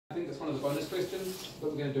it's one of the bonus questions,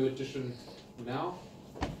 but we're going to do addition now.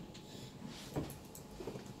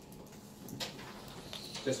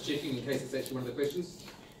 Just checking in case it's actually one of the questions.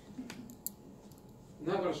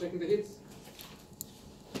 No, got shaking the heads.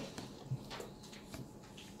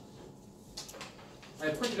 I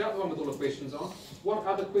printed out the one with all the questions on. What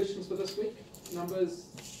are the questions for this week? Numbers?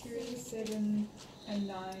 3, 7, and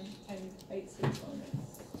 9, and 8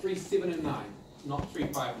 components. 3, 7, and 9. Not 3,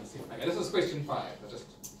 5, and 7. Okay, this is question 5. I just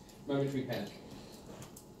momentary panic.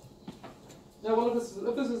 Now, well,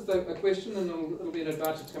 if this is a question, then it'll be an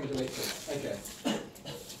advantage to come into lectures. Okay.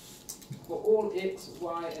 For all x,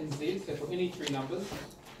 y, and z, so for any three numbers,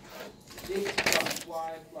 x plus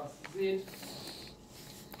y plus z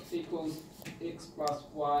equals x plus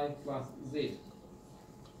y plus z.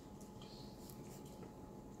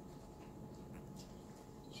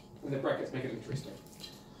 And the brackets make it interesting.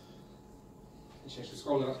 Let's actually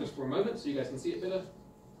scroll it up just for a moment so you guys can see it better.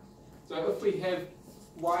 So if we have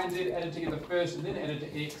y and z added together first and then added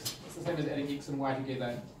to x, it's the same as adding x and y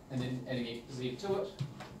together and then adding z to it.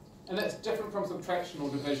 And that's different from subtraction or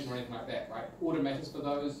division or anything like that, right? Order matters for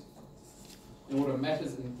those. And order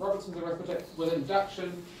matters in Robertson's arithmetic. With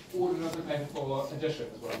induction, order doesn't matter for addition,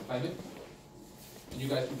 is what I'm claiming. And you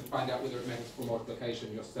guys need to find out whether it matters for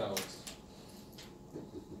multiplication yourselves.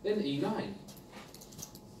 In E9.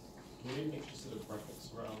 We need an extra set of brackets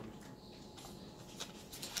around.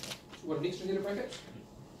 What, an extra set of brackets?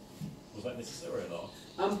 Was that necessary or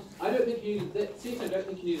not? I don't think you needed that set. I don't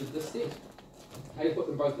think you needed this set. I put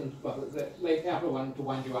them both in buckets that lay out one to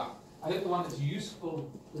wind you up. I think the one that's useful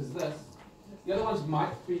is this. The other ones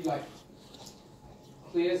might be like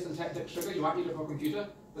clear syntactic sugar. You might need it for a computer,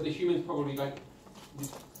 but the humans probably like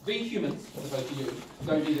the humans, as opposed to you,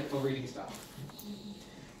 don't need it for reading stuff.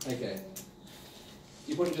 Okay.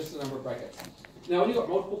 You put in just a number of brackets. Now, when you've got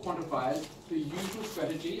multiple quantifiers, the usual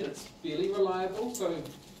strategy, and it's fairly reliable, so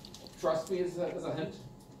trust me as a hint,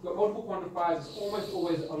 you've got multiple quantifiers, it's almost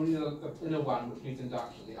always only the inner one which needs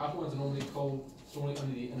induction. The outer ones are normally called, it's normally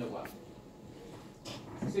only the inner one.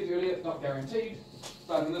 As I said earlier, it's not guaranteed,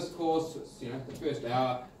 but in this course, it's the first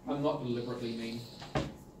hour, I'm not deliberately mean.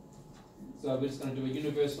 So we're just going to do a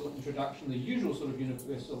universal introduction, the usual sort of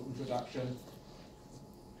universal introduction.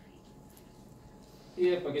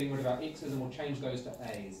 Here, by getting rid of our x's, and we'll change those to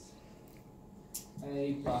a's.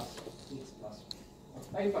 A plus x plus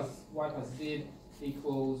a plus y plus z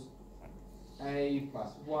equals a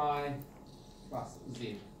plus y plus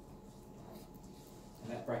z.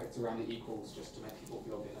 And that bracket's around the equals just to make people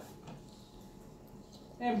feel better.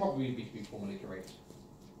 And probably be formally correct.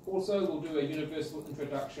 Also, we'll do a universal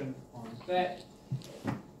introduction on that.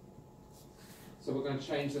 So we're going to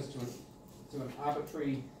change this to an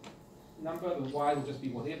arbitrary number. The y will just be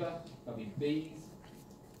whatever. They'll be b's.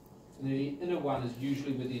 And the inner one is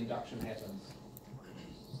usually where the induction happens.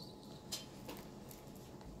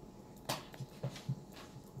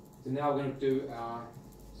 So now we're going to do our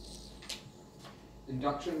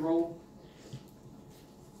induction rule.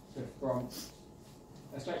 So from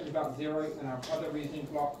a statement about 0 in our other reasoning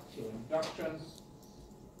block to induction.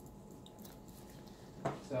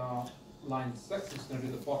 So line 6 is going to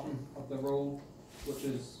do the bottom of the rule, which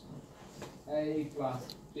is a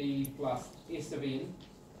plus b plus s of n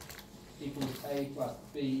equals a plus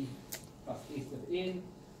b plus s of n.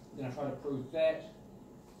 I'm going to try to prove that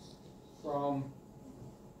from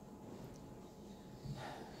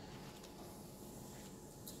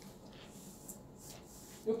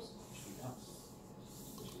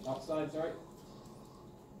outside, sorry,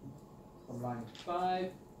 from line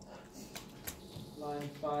 5. Line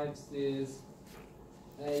 5 says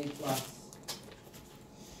a plus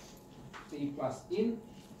b plus n.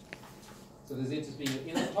 So the z is being an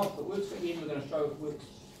n at the top. If it works for n, we're going to show it works.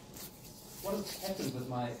 What has happened with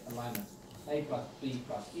my alignment? A plus b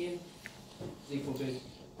plus n is equal to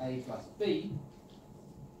a plus b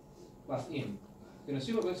plus n. We're going to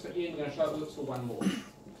assume it works for n, we're going to show it works for one more.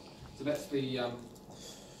 So that's the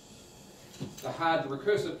hard, the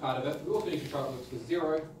recursive part of it. We also need to show it works for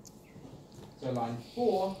 0. So line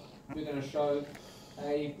 4, we're going to show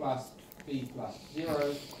a plus b plus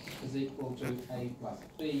 0 is equal to a plus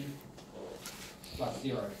b plus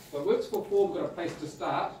 0. So it works for 4, we've got a place to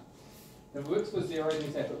start. If it works for 0, then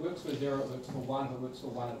we say if it works for 0, it works for 1, if it works for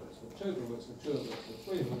 1, it works for 2, if it works for 2, it works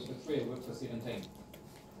for 3, if it works for 3, it works for 17.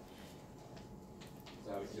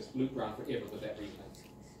 So we can just loop around forever with that reasoning.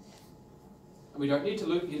 And we don't need to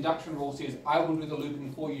loop. The induction rule says, I will do the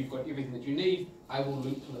looping for you. You've got everything that you need. I will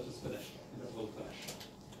loop till it is finished. And it will finish.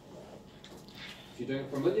 If you're doing it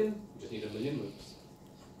for a million, you just need a million loops.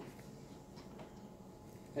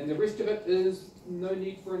 And the rest of it is no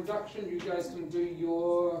need for induction. You guys can do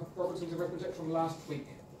your Robinson's arithmetic from last week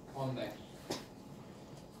on that.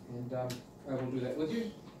 And I will do that with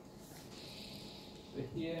you. So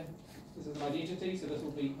here, this is an identity, so this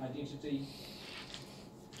will be identity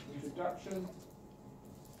introduction.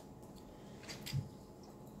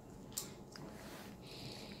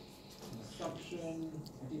 Assumption,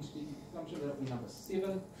 identity assumption, that will be number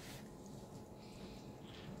 7.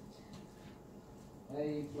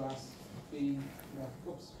 A plus B,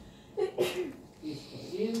 oops, S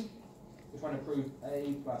of n. We're trying to prove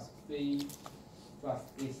A plus B plus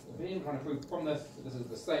S of n. We're trying to prove from this that this is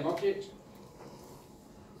the same object.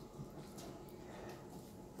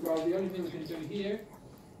 Well, the only thing we can do here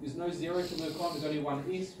is no 0 to move on, there's only one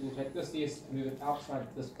S. We'll take this S and move it outside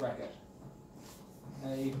this bracket.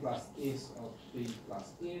 A plus S of B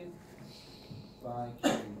plus n by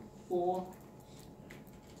Q4.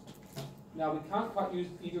 Now we can't quite use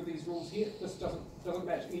either of these rules here. This doesn't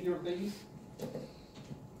match either of these.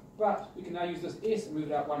 But we can now use this S and move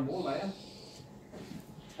it out one more layer.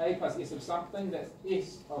 A plus S of something, that's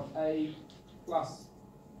S of A plus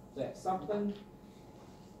that something.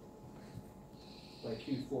 So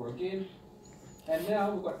Q4 again. And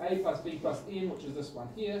now we've got A plus B plus n, which is this one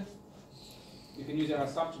here. We can use our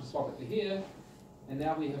assumption to swap it to here. And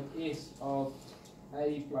now we have S of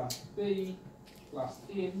A plus B plus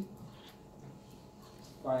n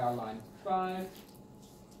by our line 5. And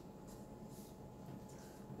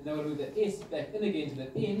then we'll move the S back in again to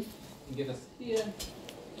the n and give us here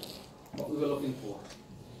what we were looking for.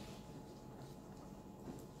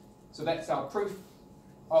 So that's our proof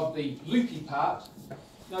of the loopy part.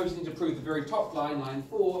 Now we just need to prove the very top line, line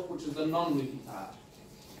 4, which is the non-loopy part.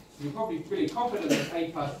 You're probably pretty confident that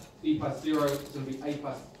A plus B plus 0 is going to be A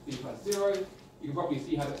plus B plus 0. You can probably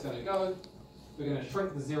see how that's going to go. We're going to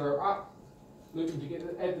shrink the 0 up, loop them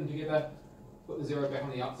together, add them together, put the 0 back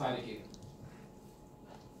on the outside again.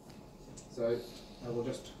 So I will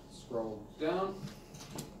just scroll down.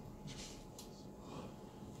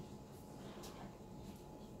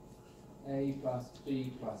 A plus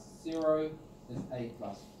B plus 0 is A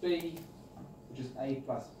plus B, which is A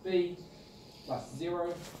plus B plus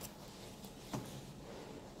 0.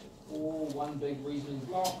 Or one big reasoning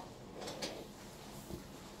block.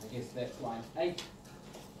 I guess that's line 8.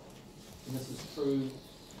 And this is proved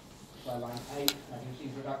by line 8, identity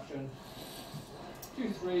introduction.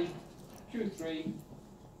 Q3, Q3,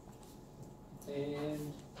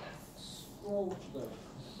 and scroll to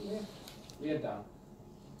the left. We are done.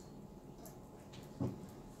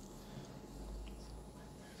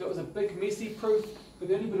 So it was a big messy proof, but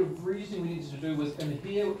the only bit of reasoning we needed to do was in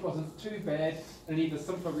here, which wasn't too bad, and either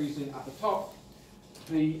simpler reasoning up the top.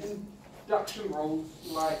 The induction rules,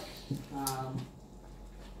 like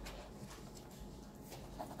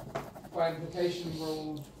by implication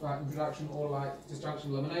rule, introduction, or like disjunction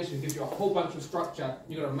elimination, gives you a whole bunch of structure.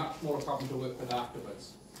 You've got a much smaller problem to work with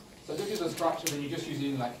afterwards. So it gives you the structure, then you're just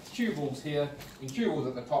using like Q rules here, and Q rules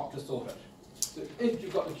at the top to sort it. So if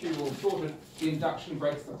you've got the Q rules sorted, the induction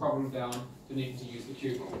breaks the problem down to needing to use the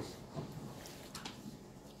Q rules.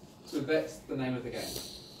 So that's the name of the game.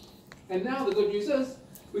 And now the good news is,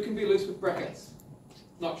 we can be loose with brackets.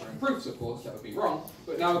 Not during proofs, of course, that would be wrong,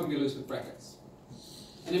 but now we can be loose with brackets.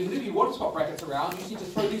 And then whenever you want to swap brackets around, you just need to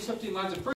throw these 15 lines of proof